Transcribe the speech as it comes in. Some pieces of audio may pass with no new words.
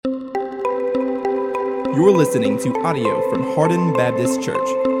You're listening to audio from Hardin Baptist Church.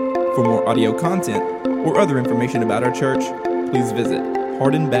 For more audio content or other information about our church, please visit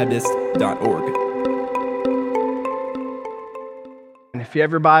hardinbaptist.org. If you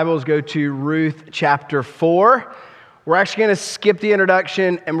have your Bibles, go to Ruth chapter 4. We're actually going to skip the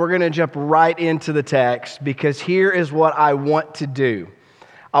introduction and we're going to jump right into the text because here is what I want to do.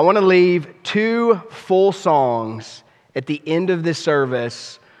 I want to leave 2 full songs at the end of this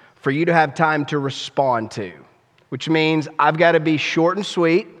service for you to have time to respond to, which means I've got to be short and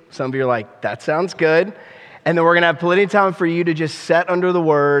sweet. Some of you are like, that sounds good. And then we're going to have plenty of time for you to just sit under the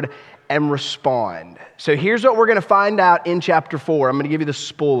word and respond. So here's what we're going to find out in chapter 4. I'm going to give you the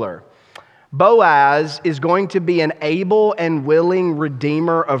spoiler. Boaz is going to be an able and willing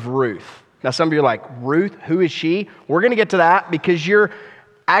redeemer of Ruth. Now some of you are like, Ruth, who is she? We're going to get to that because you're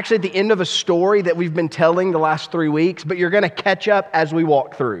actually at the end of a story that we've been telling the last 3 weeks, but you're going to catch up as we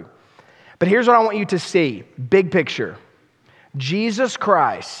walk through. But here's what I want you to see. Big picture. Jesus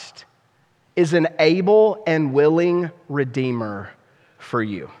Christ is an able and willing redeemer for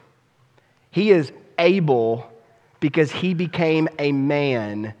you. He is able because he became a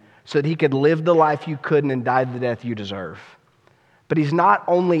man so that he could live the life you couldn't and die the death you deserve. But he's not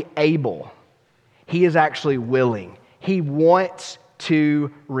only able, he is actually willing. He wants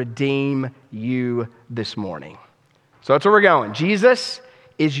to redeem you this morning. So that's where we're going. Jesus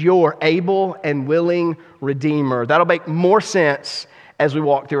is your able and willing redeemer. That'll make more sense as we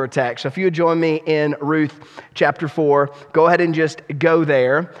walk through our text. So if you would join me in Ruth chapter 4, go ahead and just go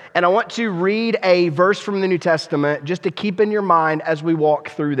there. And I want to read a verse from the New Testament just to keep in your mind as we walk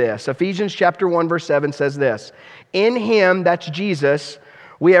through this. Ephesians chapter 1 verse 7 says this, "In him," that's Jesus,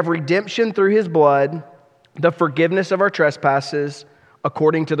 "we have redemption through his blood, the forgiveness of our trespasses,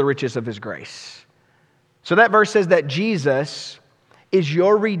 according to the riches of his grace." So that verse says that Jesus is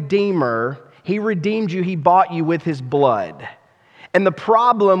your redeemer. He redeemed you. He bought you with his blood. And the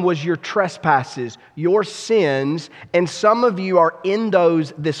problem was your trespasses, your sins, and some of you are in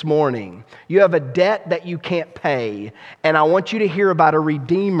those this morning. You have a debt that you can't pay, and I want you to hear about a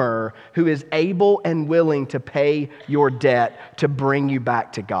redeemer who is able and willing to pay your debt to bring you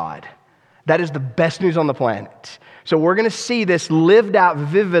back to God. That is the best news on the planet. So we're going to see this lived out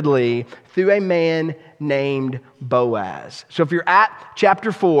vividly through a man named Boaz. So if you're at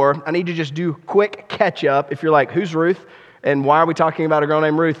chapter 4, I need to just do quick catch up. If you're like, who's Ruth? And why are we talking about a girl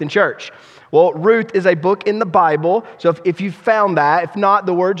named Ruth in church? Well, Ruth is a book in the Bible. So if you found that, if not,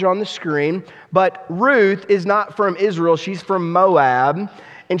 the words are on the screen. But Ruth is not from Israel. She's from Moab.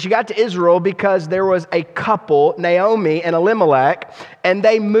 And she got to Israel because there was a couple, Naomi and Elimelech, and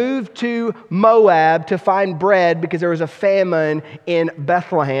they moved to Moab to find bread because there was a famine in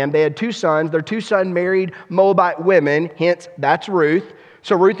Bethlehem. They had 2 sons. Their 2 sons married Moabite women, hence that's Ruth.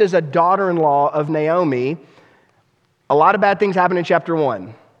 So Ruth is a daughter-in-law of Naomi. A lot of bad things happen in chapter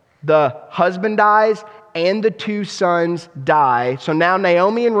 1. The husband dies and the 2 sons die. So now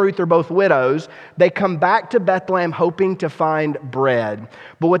Naomi and Ruth are both widows. They come back to Bethlehem hoping to find bread.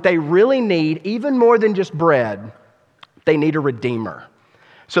 But what they really need, even more than just bread, they need a redeemer.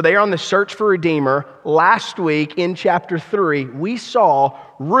 So they are on the search for a redeemer. Last week in chapter 3, we saw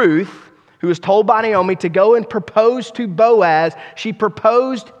Ruth, who was told by Naomi to go and propose to Boaz. She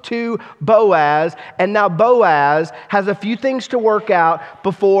proposed to Boaz, and now Boaz has a few things to work out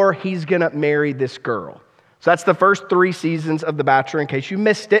before he's going to marry this girl. So that's the first 3 seasons of The Bachelor. In case you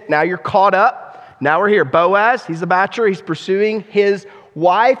missed it, now you're caught up. Now we're here. Boaz, he's the bachelor. He's pursuing his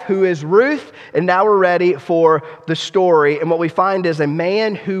wife, who is Ruth, and now we're ready for the story. And what we find is a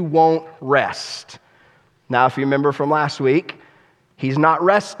man who won't rest. Now, if you remember from last week, he's not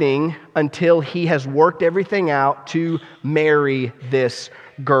resting until he has worked everything out to marry this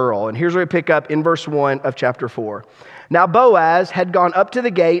girl. And here's where we pick up in verse 1 of chapter 4. Now Boaz had gone up to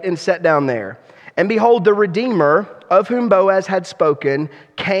the gate and sat down there. And behold, the Redeemer, of whom Boaz had spoken,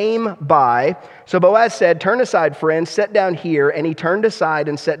 came by. So Boaz said, "Turn aside, friend, sit down here." And he turned aside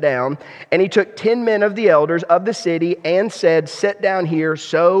and sat down. And he took 10 men of the elders of the city and said, "Sit down here."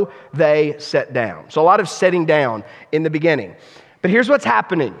 So they sat down. So a lot of sitting down in the beginning. But here's what's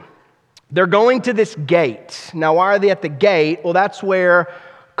happening. They're going to this gate. Now, why are they at the gate? Well, that's where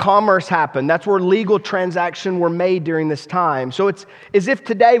commerce happened. That's where legal transactions were made during this time. So it's as if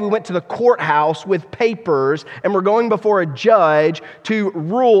today we went to the courthouse with papers and we're going before a judge to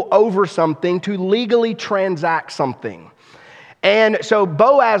rule over something, to legally transact something. And so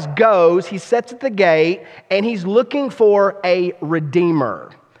Boaz goes, he sits at the gate, and he's looking for a redeemer.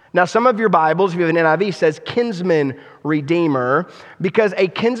 Now, some of your Bibles, if you have an NIV, says kinsman redeemer, because a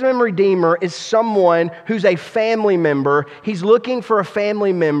kinsman redeemer is someone who's a family member. He's looking for a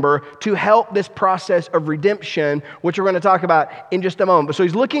family member to help this process of redemption, which we're going to talk about in just a moment. So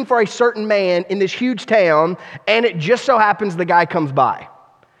he's looking for a certain man in this huge town, and it just so happens the guy comes by.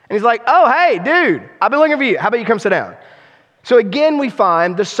 And he's like, oh, hey, dude, I've been looking for you. How about you come sit down? So again, we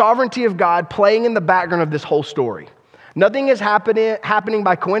find the sovereignty of God playing in the background of this whole story. Nothing is happening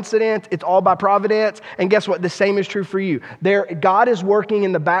by coincidence. It's all by providence. And guess what? The same is true for you. God is working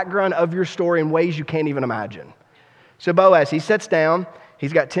in the background of your story in ways you can't even imagine. So Boaz, he sits down.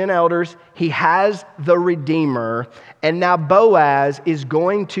 He's got 10 elders. He has the Redeemer. And now Boaz is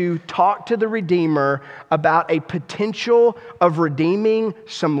going to talk to the Redeemer about a potential of redeeming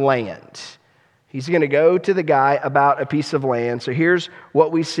some land. He's going to go to the guy about a piece of land. So here's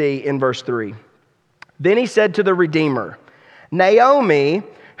what we see in verse 3. Then he said to the Redeemer, Naomi,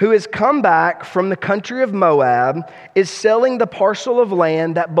 who has come back from the country of Moab, is selling the parcel of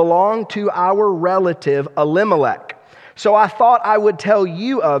land that belonged to our relative Elimelech. So I thought I would tell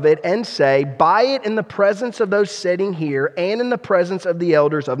you of it and say, buy it in the presence of those sitting here and in the presence of the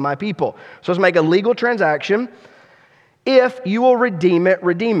elders of my people. So let's make a legal transaction. If you will redeem it,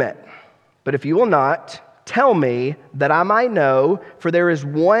 redeem it. But if you will not, tell me that I might know, for there is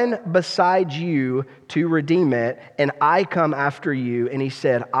one beside you to redeem it, and I come after you. And he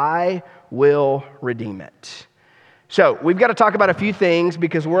said, I will redeem it. So we've got to talk about a few things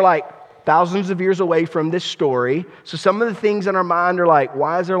because we're like thousands of years away from this story. So some of the things in our mind are like,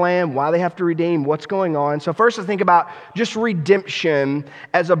 why is there land? Why do they have to redeem? What's going on? So first, let's think about just redemption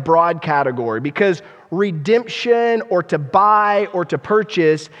as a broad category, because redemption or to buy or to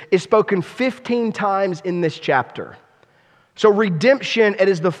purchase is spoken 15 times in this chapter. So redemption, it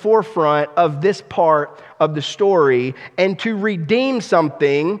is the forefront of this part of the story. And to redeem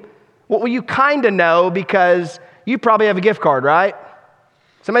something, well, you kind of know because you probably have a gift card, right?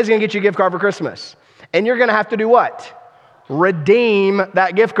 Somebody's going to get you a gift card for Christmas. And you're going to have to do what? Redeem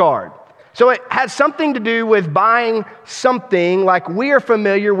that gift card. So it has something to do with buying something, like we are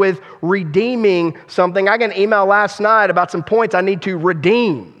familiar with redeeming something. I got an email last night about some points I need to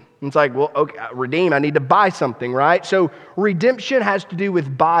redeem. And it's like, well, okay, redeem, I need to buy something, right? So redemption has to do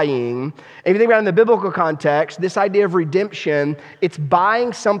with buying. And if you think about it in the biblical context, this idea of redemption, it's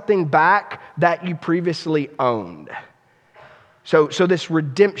buying something back that you previously owned. So this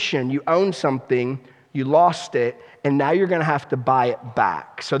redemption, you own something, you lost it, and now you're going to have to buy it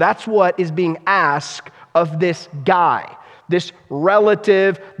back. So that's what is being asked of this guy, this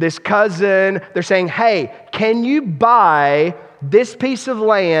relative, this cousin. They're saying, hey, can you buy this piece of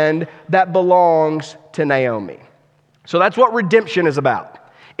land that belongs to Naomi? So that's what redemption is about.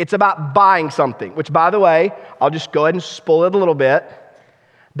 It's about buying something, which, by the way, I'll just go ahead and spoil it a little bit.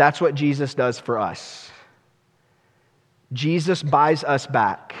 That's what Jesus does for us. Jesus buys us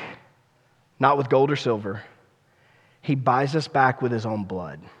back, not with gold or silver. He buys us back with his own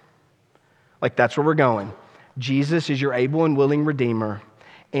blood. Like, that's where we're going. Jesus is your able and willing Redeemer,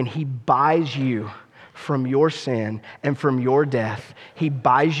 and he buys you from your sin and from your death. He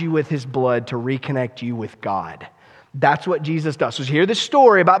buys you with his blood to reconnect you with God. That's what Jesus does. So hear this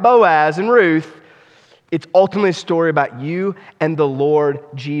story about Boaz and Ruth. It's ultimately a story about you and the Lord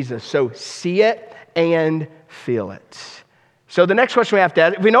Jesus. So see it and feel it. So the next question we have to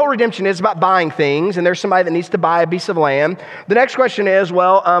ask, if we know what redemption is, about buying things, and there's somebody that needs to buy a piece of land, the next question is,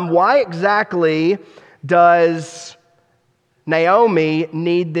 why exactly does Naomi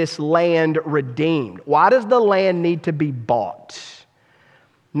need this land redeemed? Why does the land need to be bought?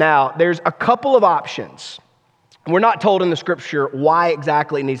 Now, there's a couple of options. We're not told in the scripture why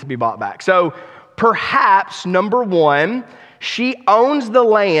exactly it needs to be bought back. So perhaps, number one, she owns the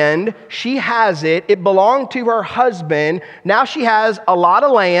land, she has it, it belonged to her husband. Now she has a lot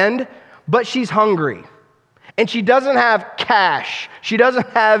of land, but she's hungry. And she doesn't have cash. She doesn't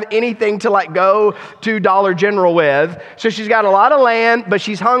have anything to go to Dollar General with. So she's got a lot of land, but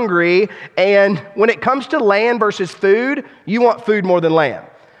she's hungry. And when it comes to land versus food, you want food more than land.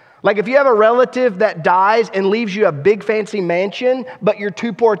 Like if you have a relative that dies and leaves you a big fancy mansion, but you're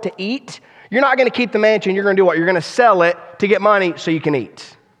too poor to eat, you're not going to keep the mansion. You're going to do what? You're going to sell it to get money so you can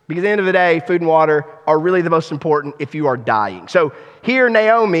eat. Because at the end of the day, food and water are really the most important if you are dying. So here,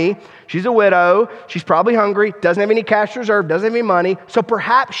 Naomi, she's a widow. She's probably hungry, doesn't have any cash reserve, doesn't have any money. So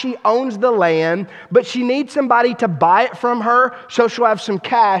perhaps she owns the land, but she needs somebody to buy it from her so she'll have some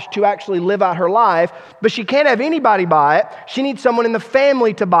cash to actually live out her life. But she can't have anybody buy it. She needs someone in the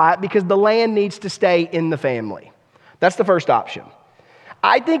family to buy it because the land needs to stay in the family. That's the first option.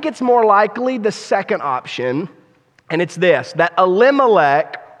 I think it's more likely the second option, and it's this, that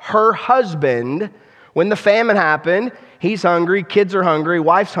Elimelech, her husband, When the famine happened, he's hungry, kids are hungry,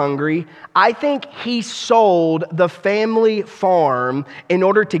 wife's hungry. I think he sold the family farm in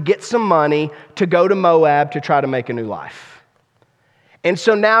order to get some money to go to Moab to try to make a new life. And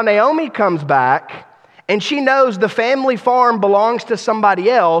so now Naomi comes back, and she knows the family farm belongs to somebody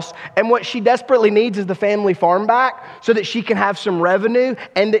else, and what she desperately needs is the family farm back so that she can have some revenue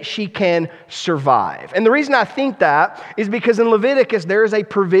and that she can survive. And the reason I think that is because in Leviticus, there is a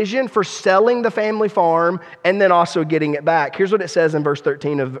provision for selling the family farm and then also getting it back. Here's what it says in verse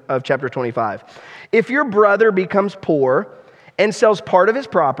 13 of chapter 25. If your brother becomes poor and sells part of his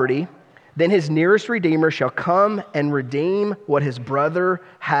property, then his nearest redeemer shall come and redeem what his brother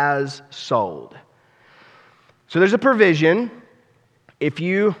has sold. So there's a provision. If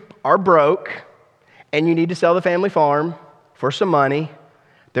you are broke and you need to sell the family farm for some money,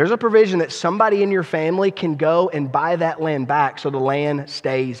 there's a provision that somebody in your family can go and buy that land back so the land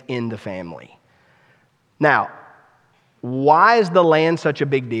stays in the family. Now, why is the land such a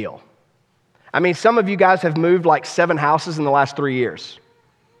big deal? I mean, some of you guys have moved like 7 houses in the last 3 years.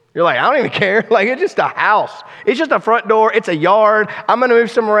 You're like, I don't even care. Like, it's just a house. It's just a front door. It's a yard. I'm going to move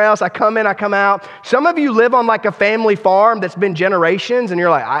somewhere else. I come in, I come out. Some of you live on like a family farm that's been generations, and you're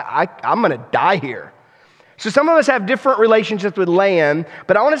like, I'm going to die here. So some of us have different relationships with land,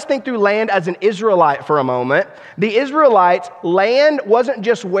 but I want us to think through land as an Israelite for a moment. The Israelites, land wasn't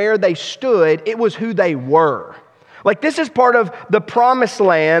just where they stood, it was who they were. Like, this is part of the promised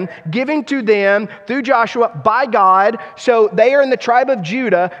land given to them through Joshua by God. So they are in the tribe of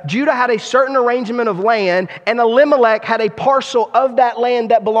Judah. Judah had a certain arrangement of land, and Elimelech had a parcel of that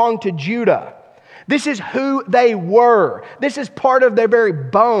land that belonged to Judah. This is who they were. This is part of their very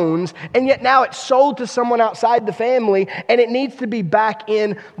bones, and yet now it's sold to someone outside the family, and it needs to be back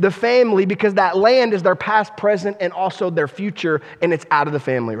in the family because that land is their past, present, and also their future, and it's out of the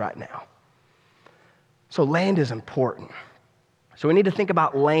family right now. So land is important. So we need to think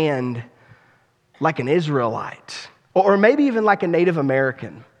about land like an Israelite, or maybe even like a Native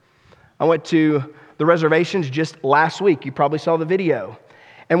American. I went to the reservations just last week. You probably saw the video.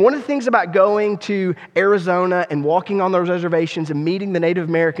 And one of the things about going to Arizona and walking on those reservations and meeting the Native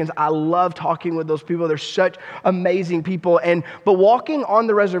Americans, I love talking with those people. They're such amazing people. But walking on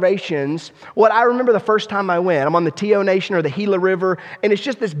the reservations, what I remember the first time I went, I'm on the Teo Nation or the Gila River, and it's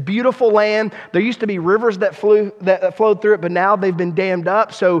just this beautiful land. There used to be rivers that flowed through it, but now they've been dammed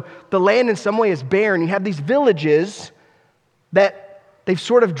up. So the land in some way is barren. You have these villages that they've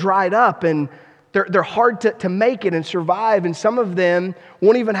sort of dried up, and they're hard to make it and survive, and some of them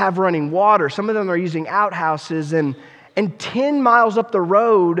won't even have running water. Some of them are using outhouses, and 10 miles up the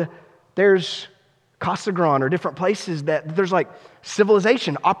road, there's Casa Grande or different places that there's like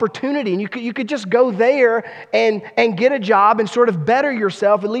civilization, opportunity, and you could just go there and get a job and sort of better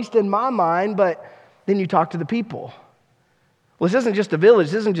yourself, at least in my mind, but then you talk to the people. Well, this isn't just a village,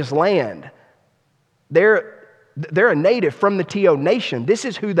 this isn't just land. They're a native from the Teo Nation. This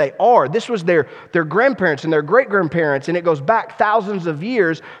is who they are. This was their grandparents and their great-grandparents, and it goes back thousands of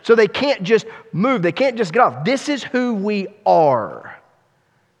years, so they can't just move. They can't just get off. This is who we are.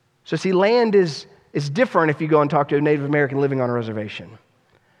 So see, land is different if you go and talk to a Native American living on a reservation.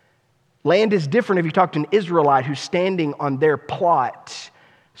 Land is different if you talk to an Israelite who's standing on their plot.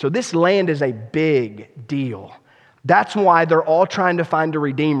 So this land is a big deal. That's why they're all trying to find a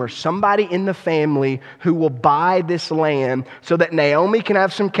redeemer, somebody in the family who will buy this land so that Naomi can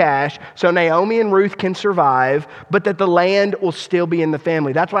have some cash, so Naomi and Ruth can survive, but that the land will still be in the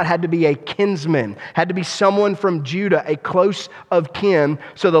family. That's why it had to be a kinsman, had to be someone from Judah, a close of kin,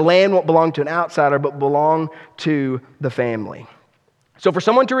 so the land won't belong to an outsider, but belong to the family. So for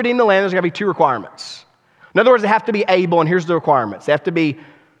someone to redeem the land, there's got to be 2 requirements. In other words, they have to be able, and here's the requirements. They have to be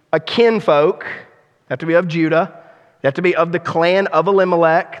a kinfolk, they have to be of Judah, they have to be of the clan of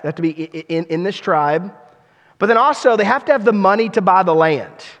Elimelech. They have to be in this tribe. But then also, they have to have the money to buy the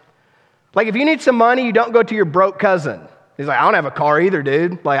land. Like, if you need some money, you don't go to your broke cousin. He's like, I don't have a car either,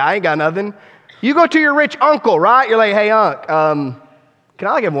 dude. Like, I ain't got nothing. You go to your rich uncle, right? You're like, hey, Unc, can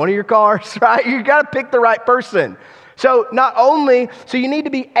I have one of your cars, right? You got to pick the right person. So you need to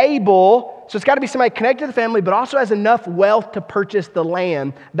be able, so it's got to be somebody connected to the family, but also has enough wealth to purchase the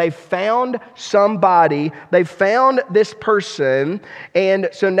land. They've found somebody, they've found this person, and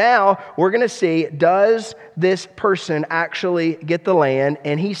so now we're going to see, does this person actually get the land?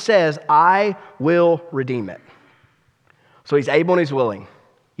 And he says, I will redeem it. So he's able and he's willing.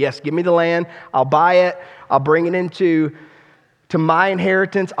 Yes, give me the land, I'll buy it, I'll bring it into my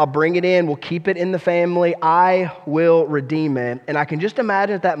inheritance, I'll bring it in, we'll keep it in the family, I will redeem it. And I can just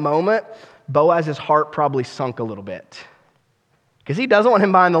imagine at that moment, Boaz's heart probably sunk a little bit. because he doesn't want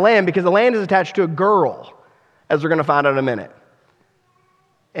him buying the land because the land is attached to a girl, as we're going to find out in a minute.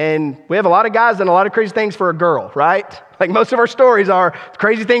 And we have a lot of guys done a lot of crazy things for a girl, right? Like most of our stories are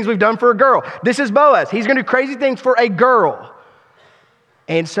crazy things we've done for a girl. This is Boaz. He's going to do crazy things for a girl.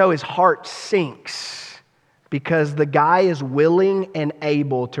 And so his heart sinks because the guy is willing and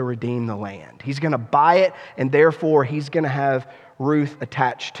able to redeem the land. He's going to buy it, and therefore he's going to have Ruth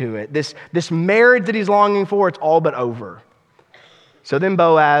attached to it. This marriage that he's longing for, it's all but over. So then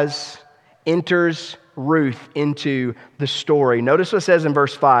Boaz enters Ruth into the story. Notice what it says in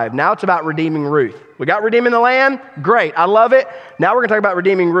verse 5. Now it's about redeeming Ruth. We got redeeming the land. Great. I love it. Now we're going to talk about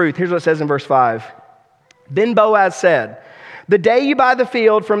redeeming Ruth. Here's what it says in verse 5. Then Boaz said, "The day you buy the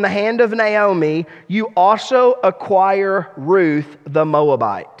field from the hand of Naomi, you also acquire Ruth the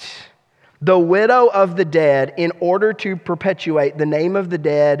Moabite, the widow of the dead, in order to perpetuate the name of the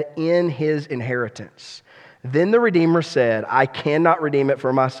dead in his inheritance." Then the Redeemer said, "I cannot redeem it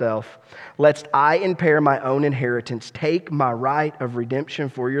for myself, lest I impair my own inheritance. Take my right of redemption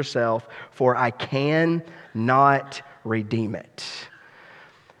for yourself, for I cannot redeem it."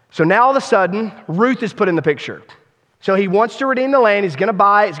 So now all of a sudden, Ruth is put in the picture. So he wants to redeem the land. He's going to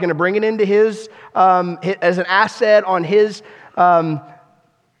buy it. He's going to bring it into his, as an asset on his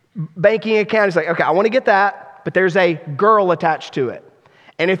banking account. He's like, okay, I want to get that, but there's a girl attached to it.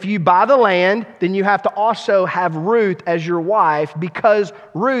 And if you buy the land, then you have to also have Ruth as your wife, because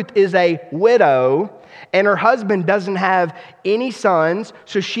Ruth is a widow and her husband doesn't have any sons,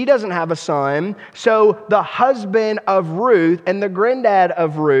 so she doesn't have a son. So the husband of Ruth and the granddad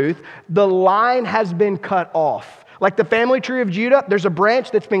of Ruth, the line has been cut off. Like the family tree of Judah, there's a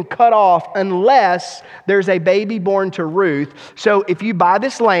branch that's been cut off unless there's a baby born to Ruth. So if you buy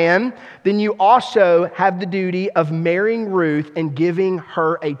this land, then you also have the duty of marrying Ruth and giving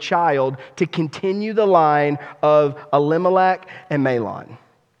her a child to continue the line of Elimelech and Mahlon.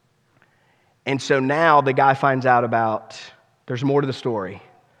 And so now the guy finds out about, there's more to the story.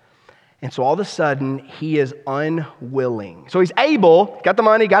 And so all of a sudden, he is unwilling. So he's able, got the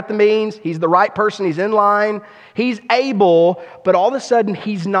money, got the means, he's the right person, he's in line, he's able, but all of a sudden,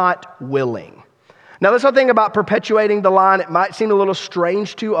 he's not willing. Now, this whole thing about perpetuating the line, it might seem a little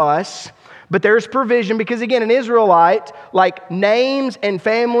strange to us, but there's provision because, again, an Israelite, like names and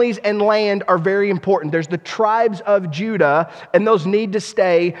families and land are very important. There's the tribes of Judah, and those need to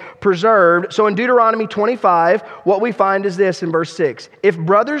stay preserved. So in Deuteronomy 25, what we find is this in verse 6. If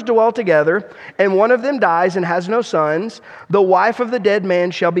brothers dwell together, and one of them dies and has no sons, the wife of the dead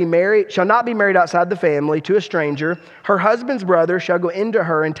man shall not be married outside the family to a stranger. Her husband's brother shall go into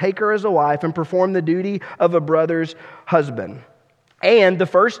her and take her as a wife and perform the duty of a brother's husband. And the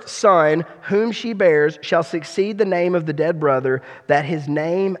first son whom she bears shall succeed the name of the dead brother, that his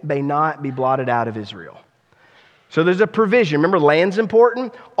name may not be blotted out of Israel. So there's a provision. Remember, land's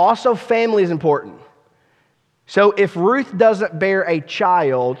important. Also, family is important. So if Ruth doesn't bear a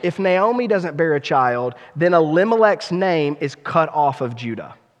child, if Naomi doesn't bear a child, then Elimelech's name is cut off of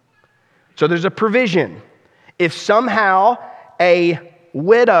Judah. So there's a provision. If somehow a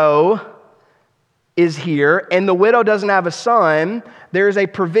widow is here and the widow doesn't have a son, there is a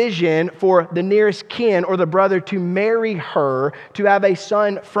provision for the nearest kin or the brother to marry her, to have a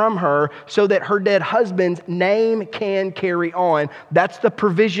son from her, so that her dead husband's name can carry on. That's the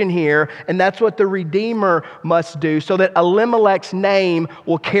provision here, and that's what the Redeemer must do, so that Elimelech's name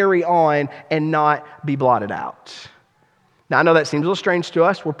will carry on and not be blotted out. Now, I know that seems a little strange to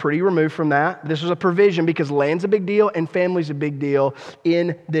us. We're pretty removed from that. This was a provision because land's a big deal and family's a big deal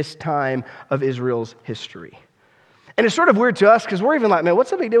in this time of Israel's history. And it's sort of weird to us because we're even like, man, what's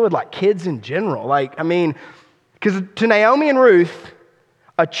the big deal with like kids in general? Because to Naomi and Ruth,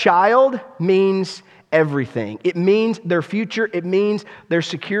 a child means everything. It means their future. It means their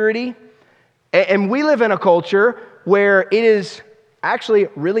security. And we live in a culture where it is actually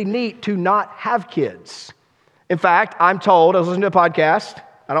really neat to not have kids. In fact, I'm told, I was listening to a podcast,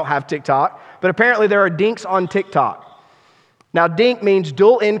 I don't have TikTok, but apparently there are dinks on TikTok. Now, dink means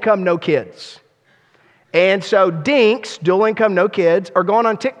dual income, no kids. And so dinks, dual income, no kids, are going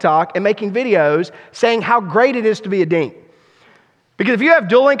on TikTok and making videos saying how great it is to be a dink. Because if you have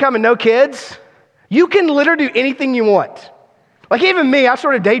dual income and no kids, you can literally do anything you want. Like even me, I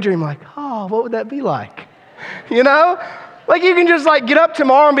sort of daydream like, oh, what would that be like? You know? Like you can just like get up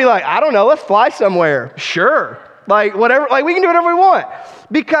tomorrow and be like, I don't know, let's fly somewhere. Sure. Like whatever, like we can do whatever we want.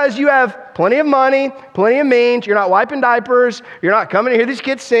 Because you have plenty of money, plenty of means, you're not wiping diapers, you're not coming to hear these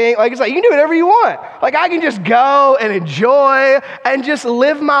kids sing. Like it's like, you can do whatever you want. Like I can just go and enjoy and just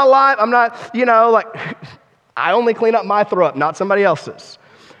live my life. I'm not, like, I only clean up my throw up, not somebody else's.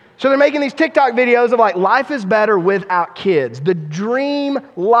 So they're making these TikTok videos of like, life is better without kids. The dream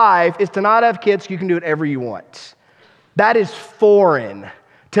life is to not have kids so you can do whatever you want. That is foreign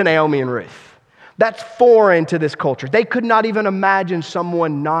to Naomi and Ruth. That's foreign to this culture. They could not even imagine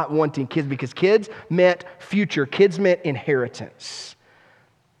someone not wanting kids because kids meant future. Kids meant inheritance.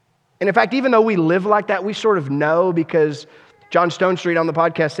 And in fact, even though we live like that, we sort of know because John Stone Street on the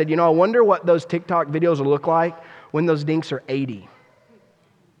podcast said, I wonder what those TikTok videos will look like when those dinks are 80.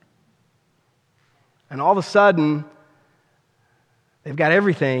 And all of a sudden, they've got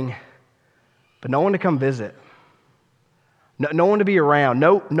everything, but no one to come visit. No one to be around.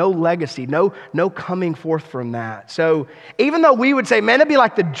 No legacy. No coming forth from that. So even though we would say, man, it'd be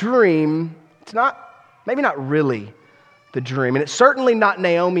like the dream, it's maybe not really the dream. And it's certainly not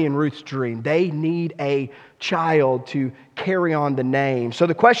Naomi and Ruth's dream. They need a child to carry on the name. So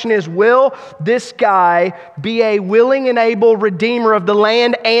the question is, will this guy be a willing and able redeemer of the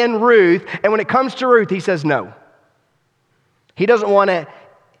land and Ruth? And when it comes to Ruth, he says no. He doesn't want to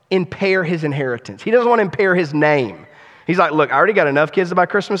impair his inheritance. He doesn't want to impair his name. He's like, look, I already got enough kids to buy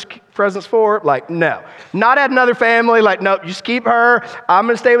Christmas presents for. Like, no. Not at another family. Like, no, just keep her. I'm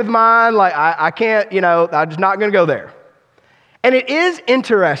going to stay with mine. Like, I can't, I'm just not going to go there. And it is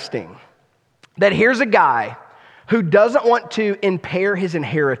interesting that here's a guy who doesn't want to impair his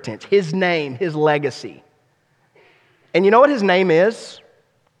inheritance, his name, his legacy. And you know what his name is?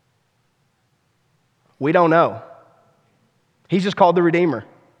 We don't know. He's just called the Redeemer.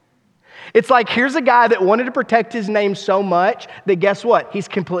 It's like here's a guy that wanted to protect his name so much that guess what? He's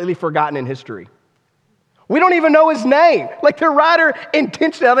completely forgotten in history. We don't even know his name. Like the writer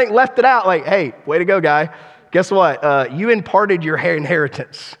intentionally, I think, left it out. Like, hey, way to go, guy. Guess what? You imparted your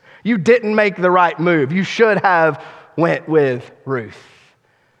inheritance. You didn't make the right move. You should have went with Ruth.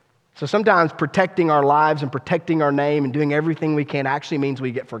 So sometimes protecting our lives and protecting our name and doing everything we can actually means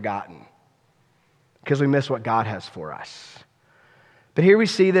we get forgotten because we miss what God has for us. But here we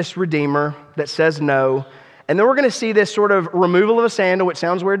see this Redeemer that says no. And then we're going to see this sort of removal of a sandal, which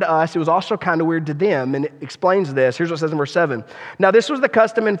sounds weird to us. It was also kind of weird to them, and it explains this. Here's what it says in verse 7. Now this was the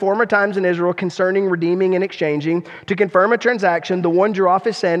custom in former times in Israel concerning redeeming and exchanging. To confirm a transaction, the one drew off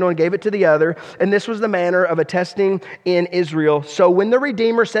his sandal and gave it to the other, and this was the manner of attesting in Israel. So when the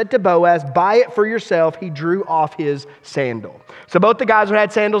Redeemer said to Boaz, buy it for yourself, he drew off his sandal. So both the guys who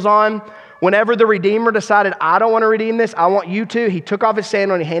had sandals on, whenever the Redeemer decided, I don't want to redeem this, I want you to, he took off his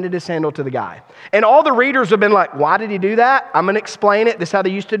sandal and he handed his sandal to the guy. And all the readers have been like, why did he do that? I'm going to explain it. This is how they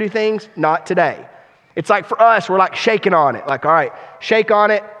used to do things. Not today. It's like for us, we're like shaking on it. Like, all right, shake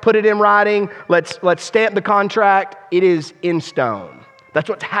on it, put it in writing. Let's stamp the contract. It is in stone. That's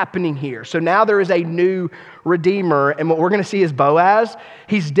what's happening here. So now there is a new Redeemer, and what we're going to see is Boaz.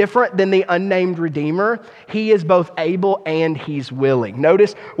 He's different than the unnamed Redeemer. He is both able and he's willing.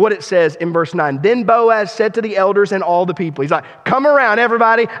 Notice what it says in verse 9. Then Boaz said to the elders and all the people, he's like, come around,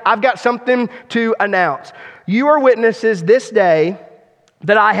 everybody. I've got something to announce. You are witnesses this day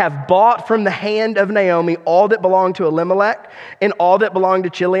that I have bought from the hand of Naomi all that belonged to Elimelech and all that belonged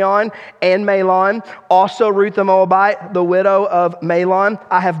to Chilion and Mahlon, also Ruth the Moabite, the widow of Mahlon,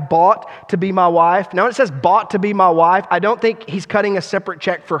 I have bought to be my wife. Now when it says bought to be my wife, I don't think he's cutting a separate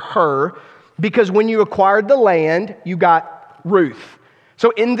check for her because when you acquired the land, you got Ruth. So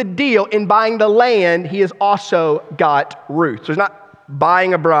in the deal, in buying the land, he has also got Ruth. So he's not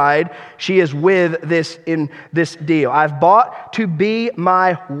buying a bride. She is with this in this deal. I've bought to be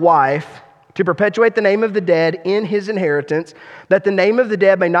my wife to perpetuate the name of the dead in his inheritance, that the name of the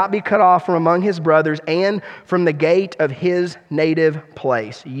dead may not be cut off from among his brothers and from the gate of his native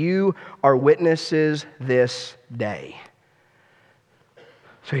place. You are witnesses this day.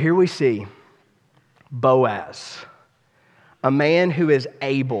 So here we see Boaz, a man who is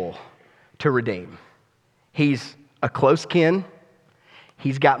able to redeem. He's a close kin.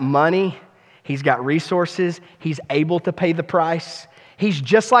 He's got money, he's got resources, he's able to pay the price. He's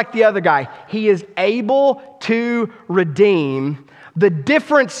just like the other guy. He is able to redeem. The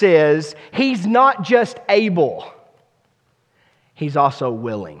difference is he's not just able, he's also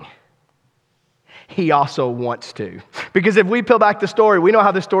willing. He also wants to. Because if we peel back the story, we know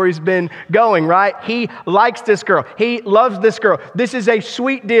how the story's been going, right? He likes this girl. He loves this girl. This is a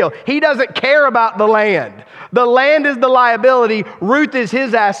sweet deal. He doesn't care about the land. The land is the liability. Ruth is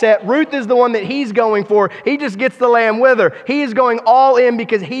his asset. Ruth is the one that he's going for. He just gets the lamb with her. He is going all in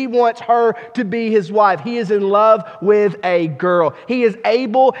because he wants her to be his wife. He is in love with a girl. He is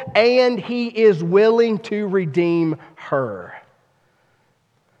able and he is willing to redeem her.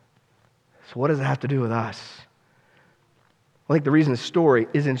 So what does it have to do with us? I think the reason the story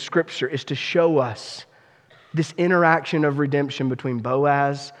is in Scripture is to show us this interaction of redemption between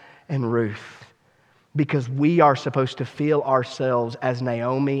Boaz and Ruth. Because we are supposed to feel ourselves as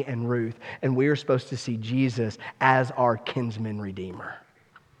Naomi and Ruth, and we are supposed to see Jesus as our kinsman redeemer.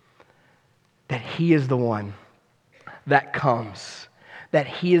 That He is the one that comes, that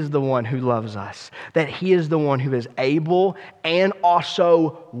He is the one who loves us, that He is the one who is able and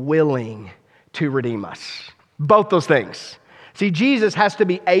also willing to redeem us. Both those things. See, Jesus has to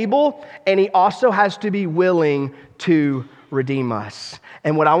be able, and He also has to be willing to redeem us.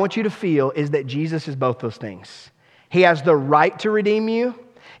 And what I want you to feel is that Jesus is both those things. He has the right to redeem you.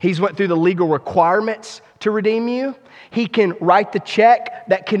 He's went through the legal requirements to redeem you. He can write the check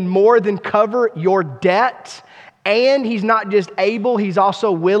that can more than cover your debt. And He's not just able, He's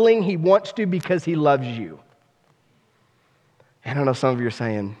also willing. He wants to because He loves you. And I know some of you are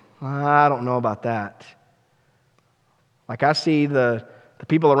saying, I don't know about that. Like I see the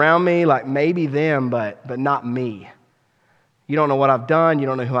people around me, like maybe them, but not me. You don't know what I've done. You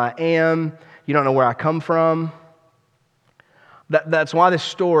don't know who I am. You don't know where I come from. That's why this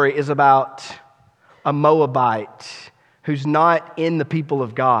story is about a Moabite who's not in the people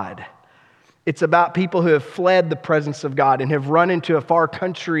of God. It's about people who have fled the presence of God and have run into a far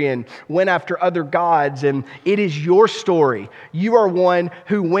country and went after other gods. And it is your story. You are one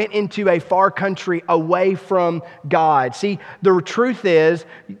who went into a far country away from God. See, the truth is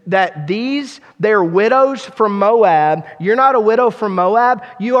that they're widows from Moab. You're not a widow from Moab.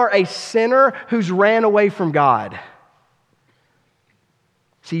 You are a sinner who's ran away from God.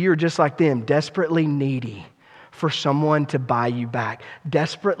 See, you're just like them, desperately needy for someone to buy you back,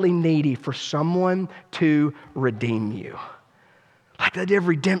 desperately needy for someone to redeem you. Like the idea of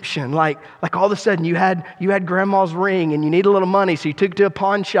redemption, like all of a sudden you had grandma's ring and you need a little money, so you took it to a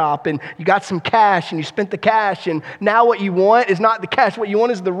pawn shop and you got some cash and you spent the cash, and now what you want is not the cash, what you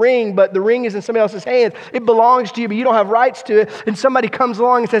want is the ring, but the ring is in somebody else's hands. It belongs to you, but you don't have rights to it, and somebody comes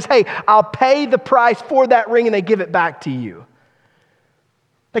along and says, hey, I'll pay the price for that ring, and they give it back to you.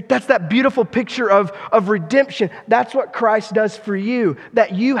 Like that's that beautiful picture of redemption. That's what Christ does for you.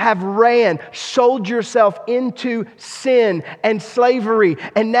 That you have sold yourself into sin and slavery.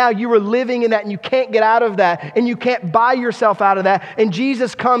 And now you are living in that and you can't get out of that. And you can't buy yourself out of that. And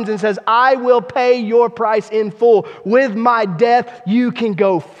Jesus comes and says, I will pay your price in full. With my death, you can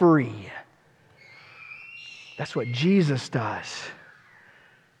go free. That's what Jesus does.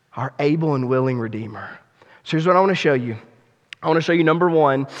 Our able and willing Redeemer. So here's what I want to show you. I want to show you, number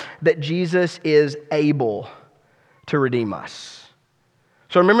one, that Jesus is able to redeem us.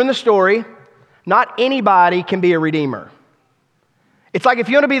 So remember in the story, not anybody can be a redeemer. It's like if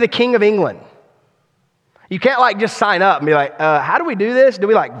you want to be the King of England, you can't just sign up and be like, how do we do this? Do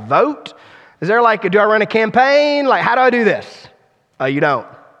we vote? Is there do I run a campaign? How do I do this? You don't.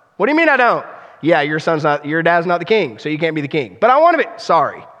 What do you mean I don't? Yeah, your dad's not the king, so you can't be the king. But I want to be.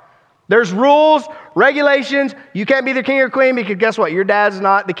 Sorry. There's rules, regulations. You can't be the king or queen because guess what? Your dad's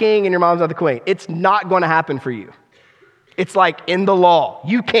not the king and your mom's not the queen. It's not going to happen for you. It's in the law.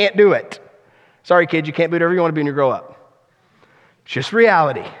 You can't do it. Sorry, kids, you can't be whatever you want to be when you grow up. It's just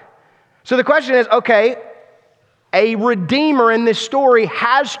reality. So the question is, okay, a redeemer in this story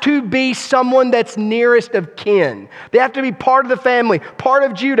has to be someone that's nearest of kin. They have to be part of the family, part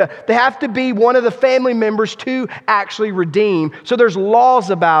of Judah. They have to be one of the family members to actually redeem. So there's laws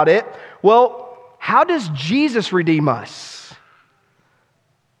about it. Well, how does Jesus redeem us?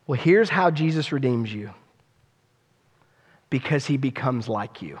 Well, here's how Jesus redeems you. Because He becomes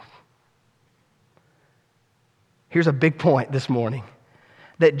like you. Here's a big point this morning.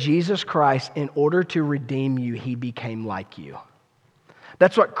 That Jesus Christ, in order to redeem you, He became like you.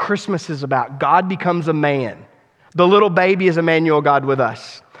 That's what Christmas is about. God becomes a man. The little baby is Emmanuel, God with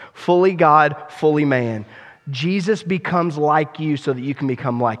us. Fully God, fully man. Jesus becomes like you so that you can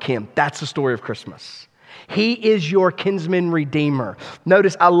become like Him. That's the story of Christmas. He is your kinsman redeemer.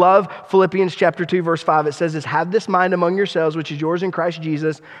 Notice, I love Philippians chapter 2, verse 5. It says this, have this mind among yourselves, which is yours in Christ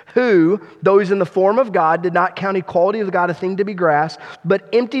Jesus, who, though He's in the form of God, did not count equality with God a thing to be grasped, but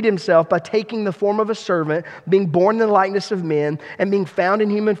emptied Himself by taking the form of a servant, being born in the likeness of men, and being found in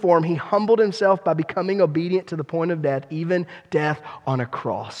human form, He humbled Himself by becoming obedient to the point of death, even death on a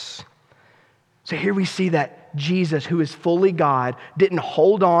cross. So here we see that Jesus, who is fully God, didn't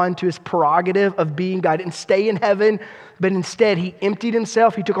hold on to His prerogative of being God, didn't stay in heaven, but instead He emptied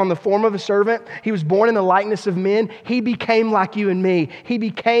Himself. He took on the form of a servant. He was born in the likeness of men. He became like you and me. He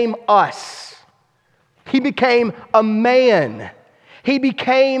became us. He became a man. He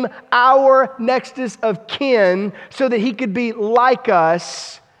became our nexus of kin so that He could be like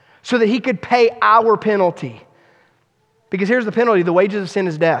us, so that He could pay our penalty. Because here's the penalty. The wages of sin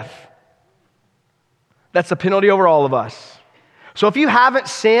is death. That's the penalty over all of us. So if you haven't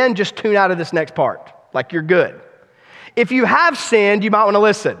sinned, just tune out of this next part. Like you're good. If you have sinned, you might want to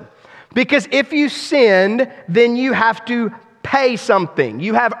listen. Because if you sinned, then you have to pay something.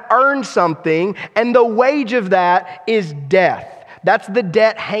 You have earned something, and the wage of that is death. That's the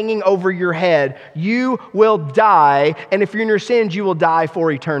debt hanging over your head. You will die, and if you're in your sins, you will die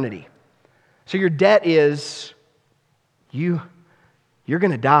for eternity. So your debt is you're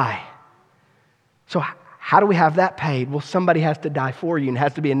going to die. So how do we have that paid? Well, somebody has to die for you, and it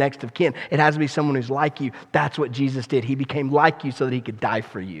has to be a next of kin. It has to be someone who's like you. That's what Jesus did. He became like you so that he could die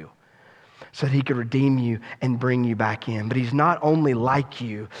for you, so that he could redeem you and bring you back in. But he's not only like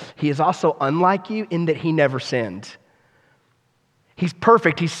you, he is also unlike you in that he never sinned. He's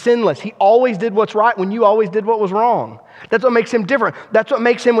perfect. He's sinless. He always did what's right when you always did what was wrong. That's what makes him different. That's what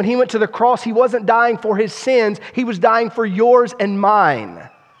makes him, when he went to the cross, he wasn't dying for his sins. He was dying for yours and mine.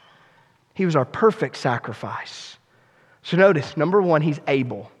 He was our perfect sacrifice. So notice, number one, he's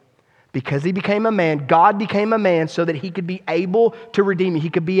able. Because he became a man, God became a man so that he could be able to redeem you. He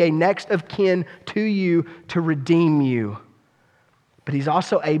could be a next of kin to you to redeem you. But he's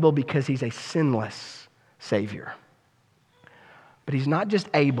also able because he's a sinless Savior. But he's not just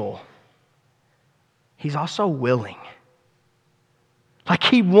able, he's also willing. Like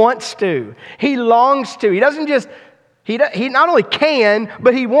he wants to, he longs to. He doesn't just, he not only can,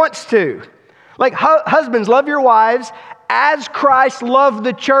 but he wants to. Like husbands, love your wives as Christ loved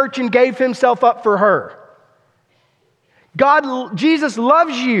the church and gave himself up for her. Jesus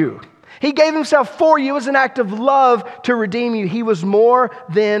loves you. He gave himself for you as an act of love to redeem you. He was more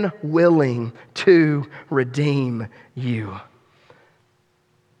than willing to redeem you.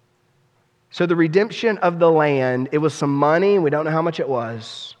 So the redemption of the land, it was some money. We don't know how much it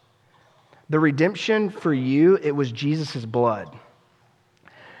was. The redemption for you, it was Jesus' blood.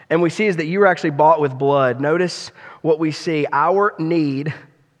 And we see is that you were actually bought with blood. Notice what we see. Our need,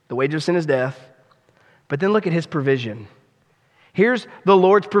 the wage of sin is death. But then look at his provision. Here's the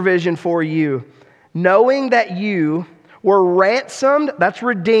Lord's provision for you. Knowing that you were ransomed, that's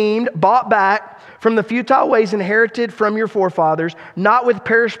redeemed, bought back from the futile ways inherited from your forefathers, not with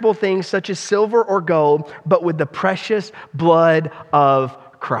perishable things such as silver or gold, but with the precious blood of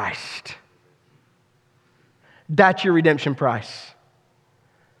Christ. That's your redemption price.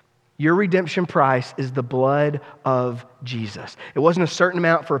 Your redemption price is the blood of Jesus. It wasn't a certain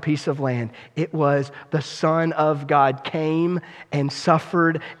amount for a piece of land. It was the Son of God came and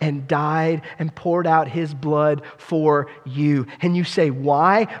suffered and died and poured out his blood for you. And you say,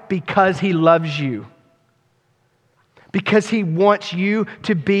 why? Because he loves you. Because he wants you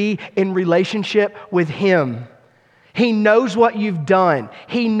to be in relationship with him. He knows what you've done.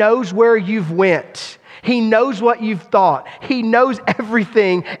 He knows where you've went. He knows what you've thought. He knows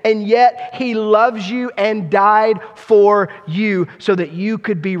everything, and yet he loves you and died for you so that you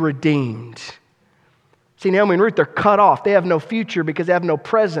could be redeemed. See, Naomi and Ruth, they're cut off. They have no future because they have no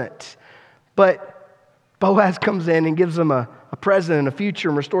present. But Boaz comes in and gives them a present and a future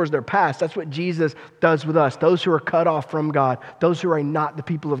and restores their past. That's what Jesus does with us. Those who are cut off from God, those who are not the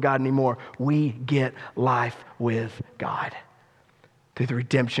people of God anymore, we get life with God through the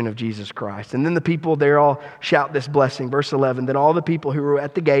redemption of Jesus Christ. And then the people there all shout this blessing. Verse 11, then all the people who were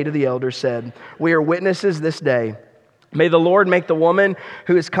at the gate of the elders said, we are witnesses this day. May the Lord make the woman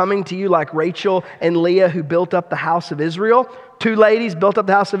who is coming to you like Rachel and Leah who built up the house of Israel. Two ladies built up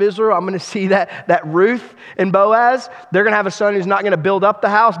the house of Israel. I'm going to see that Ruth and Boaz, they're going to have a son who's not going to build up the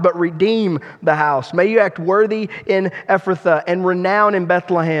house, but redeem the house. May you act worthy in Ephrathah and renown in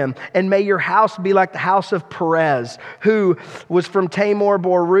Bethlehem. And may your house be like the house of Perez, who was from Tamar,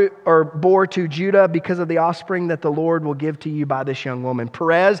 bore to Judah because of the offspring that the Lord will give to you by this young woman.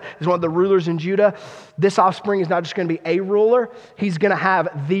 Perez is one of the rulers in Judah. This offspring is not just going to be a ruler. He's going to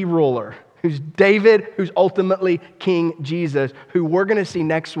have the ruler, who's David, who's ultimately King Jesus, who we're going to see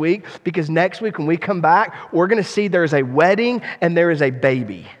next week, because next week when we come back, we're going to see there's a wedding and there is a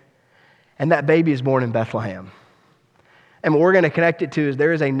baby. And that baby is born in Bethlehem. And what we're going to connect it to is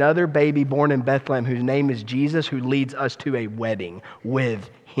there is another baby born in Bethlehem whose name is Jesus, who leads us to a wedding with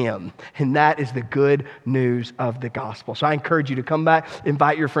him. And that is the good news of the gospel. So I encourage you to come back,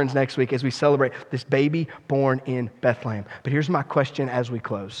 invite your friends next week as we celebrate this baby born in Bethlehem. But here's my question as we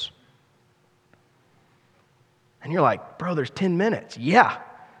close. And you're like, bro, there's 10 minutes. Yeah,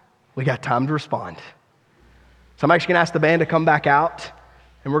 we got time to respond. So I'm actually going to ask the band to come back out,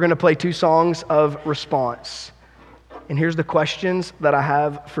 and we're going to play 2 songs of response. And here's the questions that I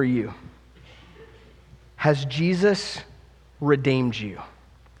have for you. Has Jesus redeemed you?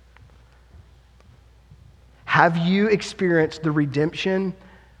 Have you experienced the redemption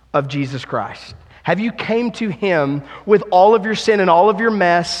of Jesus Christ? Have you came to him with all of your sin and all of your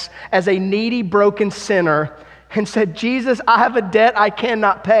mess as a needy, broken sinner and said, Jesus, I have a debt I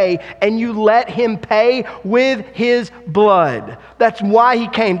cannot pay, and you let him pay with his blood? That's why he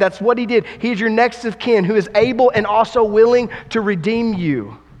came. That's what he did. He is your next of kin who is able and also willing to redeem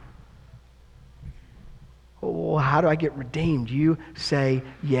you. Oh, how do I get redeemed? You say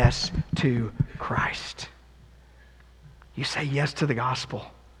yes to Christ. You say yes to the gospel.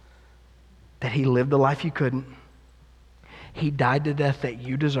 That he lived the life you couldn't. He died the death that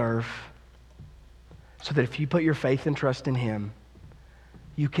you deserve. So that if you put your faith and trust in him,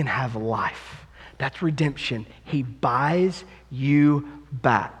 you can have life. That's redemption. He buys you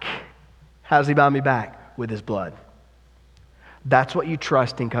back. How does he buy me back? With his blood. That's what you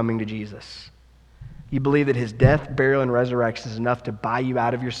trust in coming to Jesus. You believe that his death, burial, and resurrection is enough to buy you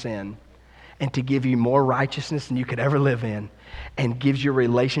out of your sin and to give you more righteousness than you could ever live in, and gives you a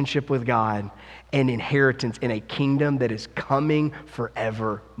relationship with God and inheritance in a kingdom that is coming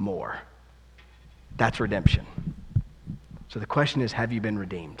forevermore. That's redemption. So the question is, have you been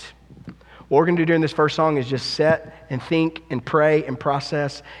redeemed? What we're going to do during this first song is just sit and think and pray and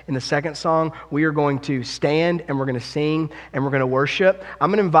process. In the second song, we are going to stand and we're going to sing and we're going to worship. I'm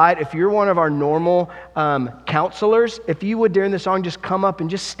going to invite, if you're one of our normal counselors, if you would during the song just come up and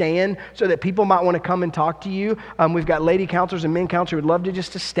just stand so that people might want to come and talk to you. We've got lady counselors and men counselors who would love to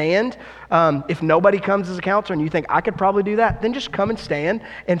just to stand. If nobody comes as a counselor and you think, I could probably do that, then just come and stand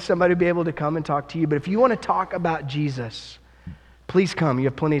and somebody will be able to come and talk to you. But if you want to talk about Jesus, please come. You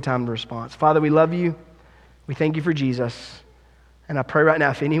have plenty of time to respond. Father, we love you. We thank you for Jesus. And I pray right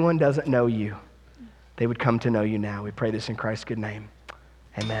now, if anyone doesn't know you, they would come to know you now. We pray this in Christ's good name.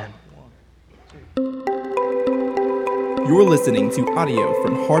 Amen. You're listening to audio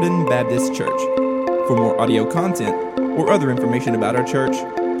from Hardin Baptist Church. For more audio content or other information about our church,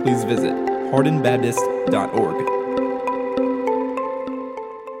 please visit hardinbaptist.org.